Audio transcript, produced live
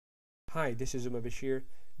Hi, this is Umar Bashir.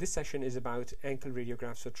 This session is about ankle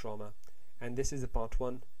radiographs for trauma, and this is the part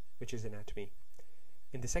 1, which is anatomy.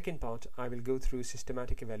 In the second part, I will go through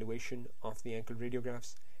systematic evaluation of the ankle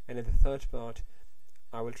radiographs, and in the third part,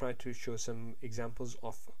 I will try to show some examples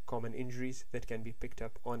of common injuries that can be picked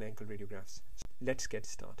up on ankle radiographs. So let's get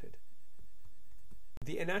started.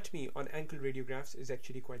 The anatomy on ankle radiographs is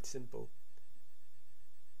actually quite simple.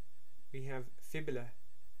 We have fibula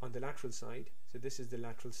on the lateral side, so this is the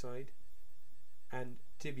lateral side, and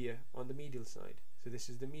tibia on the medial side, so this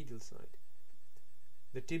is the medial side.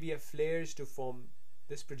 The tibia flares to form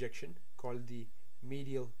this projection called the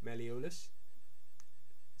medial malleolus.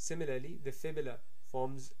 Similarly, the fibula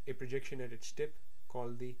forms a projection at its tip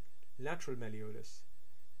called the lateral malleolus.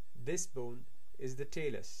 This bone is the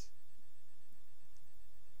talus.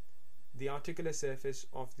 The articular surface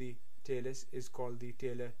of the talus is called the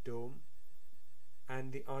talar dome,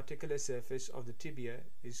 and the articular surface of the tibia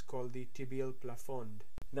is called the tibial plafond.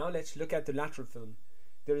 Now let's look at the lateral film.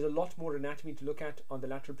 There is a lot more anatomy to look at on the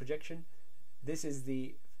lateral projection. This is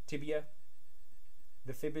the tibia,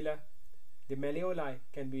 the fibula. The malleoli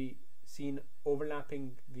can be seen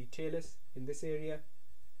overlapping the talus in this area.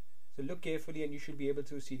 So look carefully and you should be able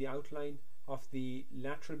to see the outline of the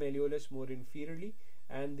lateral malleolus more inferiorly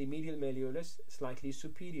and the medial malleolus slightly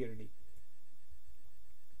superiorly.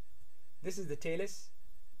 This is the talus,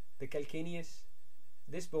 the calcaneus.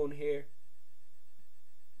 This bone here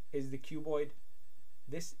is the cuboid.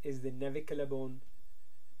 This is the navicular bone.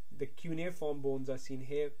 The cuneiform bones are seen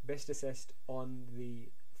here, best assessed on the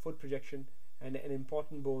foot projection, and an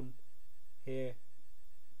important bone here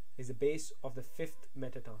is the base of the 5th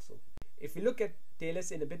metatarsal. If we look at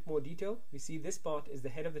talus in a bit more detail, we see this part is the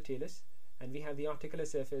head of the talus, and we have the articular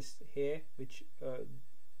surface here, which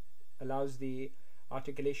allows the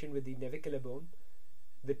articulation with the navicular bone.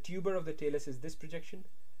 The tuber of the talus is this projection.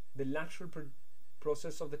 The lateral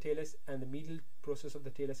process of the talus and the medial process of the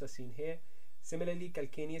talus are seen here. Similarly,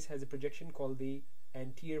 calcaneus has a projection called the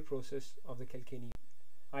anterior process of the calcaneus.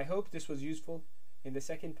 I hope this was useful. In the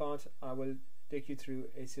second part, I will take you through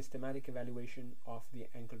a systematic evaluation of the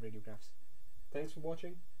ankle radiographs. Thanks for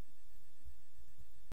watching.